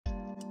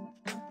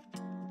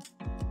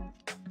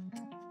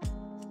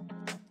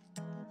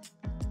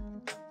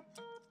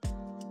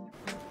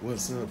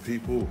What's up,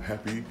 people?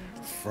 Happy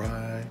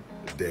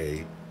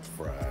Friday,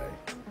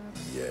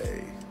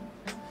 FriYayyy.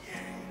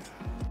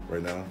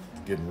 Right now,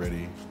 getting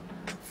ready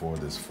for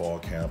this fall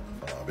camp.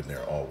 I've been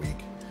there all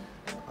week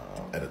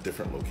at a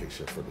different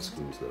location for the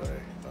schools that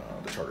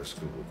the charter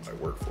school I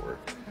work for.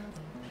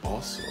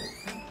 Also,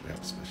 we have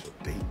a special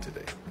date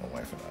today, my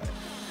wife and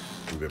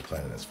I. We've been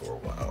planning this for a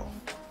while.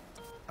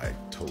 I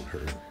told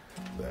her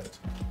that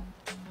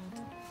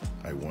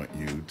I want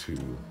you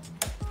to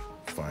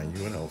find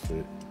you an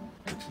outfit,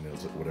 get your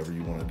nails up, whatever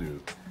you want to do.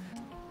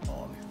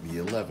 On the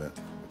 11th,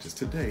 which is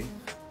today,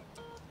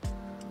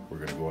 we're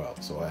gonna go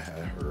out. So I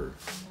had her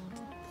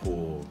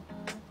pull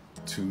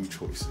two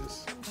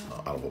choices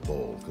out of a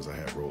bowl because I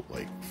had wrote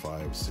like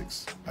 5,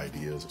 6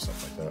 ideas or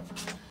something like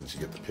that. And she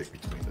get to pick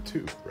between the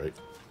two, right?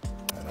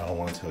 And I don't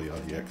want to tell y'all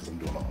yet because I'm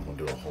gonna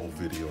do a whole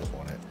video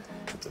on it.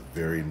 It's a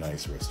very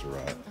nice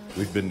restaurant.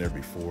 We've been there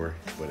before,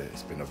 but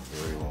it's been a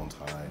very long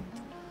time.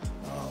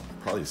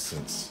 Probably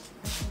since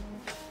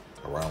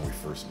around we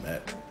first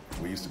met.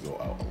 We used to go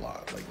out a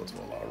lot, like go to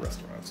a lot of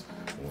restaurants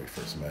when we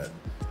first met.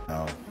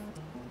 Now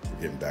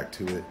we're getting back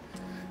to it,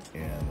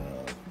 and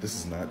this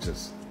is not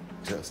just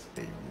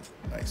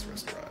a nice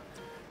restaurant.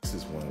 This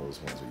is one of those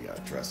ones where you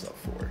gotta dress up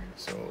for.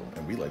 So,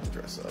 and we like to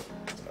dress up.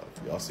 You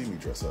know, y'all see me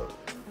dress up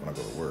when I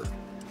go to work.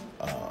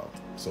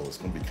 So it's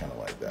gonna be kind of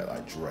like that.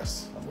 I'm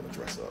gonna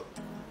dress up.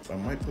 But I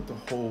might put the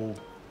whole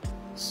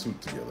suit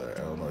together.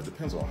 I don't know. It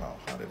depends on how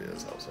hot it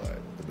is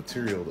outside. The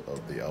material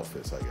of the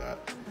outfits I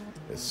got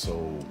is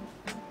so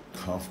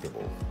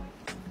comfortable.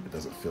 It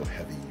doesn't feel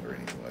heavy or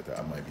anything like that.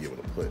 I might be able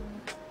to put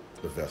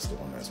the vest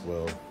on as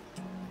well.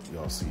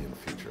 Y'all see in the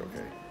future,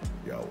 okay?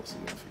 Y'all will see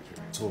in the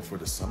future. So for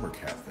the summer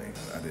camp thing,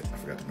 I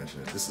forgot to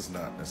mention it. This is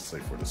not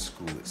necessarily for the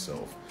school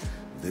itself.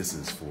 This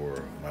is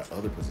for my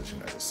other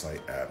position as a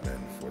site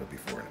admin for the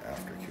before and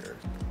after care.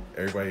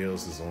 Everybody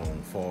else is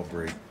on fall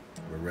break,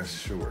 but rest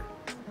assured,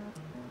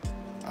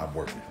 I'm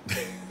working.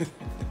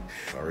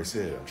 I already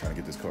said I'm trying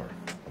to get this car.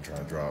 I'm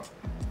trying to drop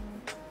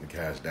the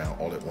cash down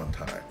all at one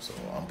time. So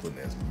I'm putting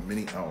as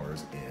many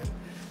hours in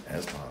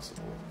as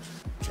possible.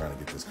 I'm trying to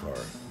get this car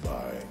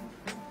by,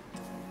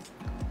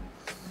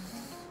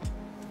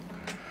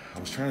 I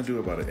was trying to do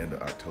it by the end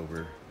of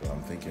October, but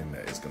I'm thinking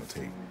that it's gonna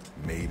take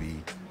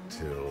maybe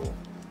till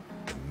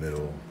the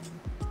middle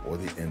or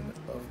the end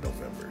of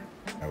November.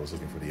 I was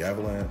looking for the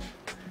Avalanche,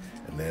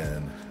 and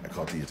then I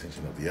caught the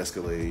attention of the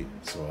Escalade,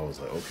 so I was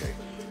like, okay,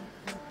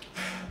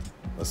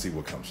 let's see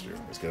what comes through.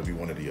 It's gonna be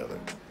one or the other.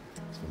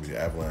 It's gonna be the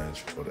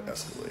Avalanche or the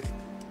Escalade.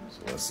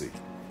 So let's see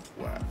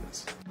what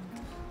happens.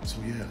 So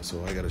yeah,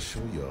 so I gotta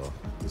show y'all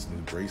this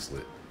new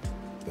bracelet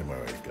that my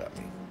wife got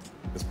me.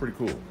 It's pretty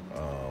cool.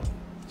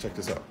 Check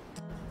this out.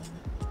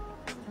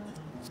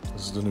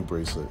 This is the new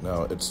bracelet.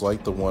 Now, it's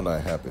like the one I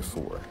had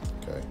before,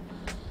 okay?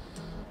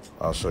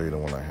 I'll show you the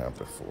one I had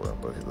before,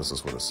 but this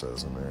is what it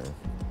says in there.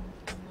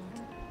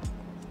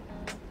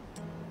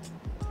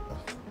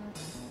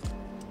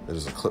 It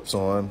is a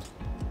clips-on.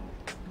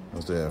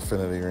 There's the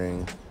infinity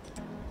ring.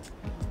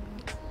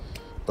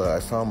 But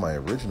I found my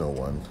original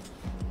one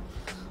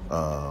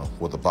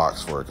with a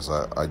box for it, because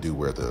I do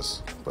wear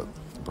this. But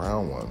the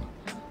brown one,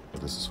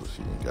 this is what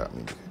she got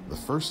me the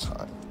first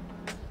time.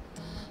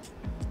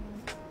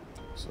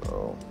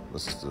 So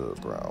this is the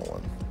brown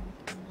one.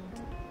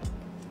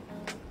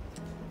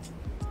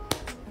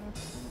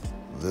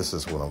 This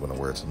is what I'm gonna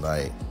wear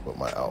tonight with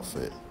my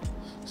outfit.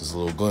 Just a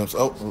little glimpse.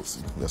 Oh,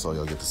 oops, that's all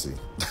y'all get to see.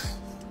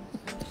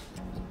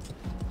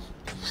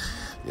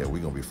 Yeah,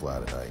 we're gonna be fly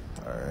tonight,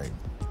 all right?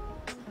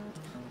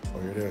 Oh,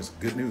 here there's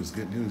good news,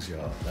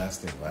 y'all.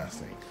 Last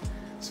thing.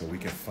 So we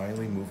can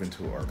finally move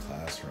into our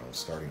classroom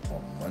starting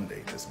on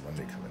Monday, this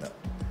Monday coming up.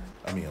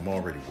 I mean, I'm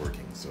already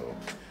working, so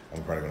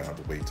I'm probably gonna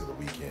have to wait till the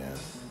weekend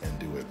and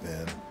do it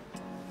then.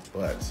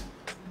 But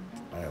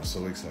I am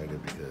so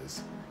excited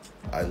because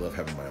I love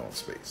having my own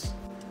space.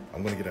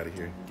 I'm gonna get out of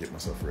here, get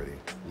myself ready.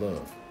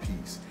 Love,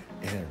 peace,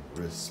 and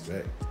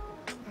respect.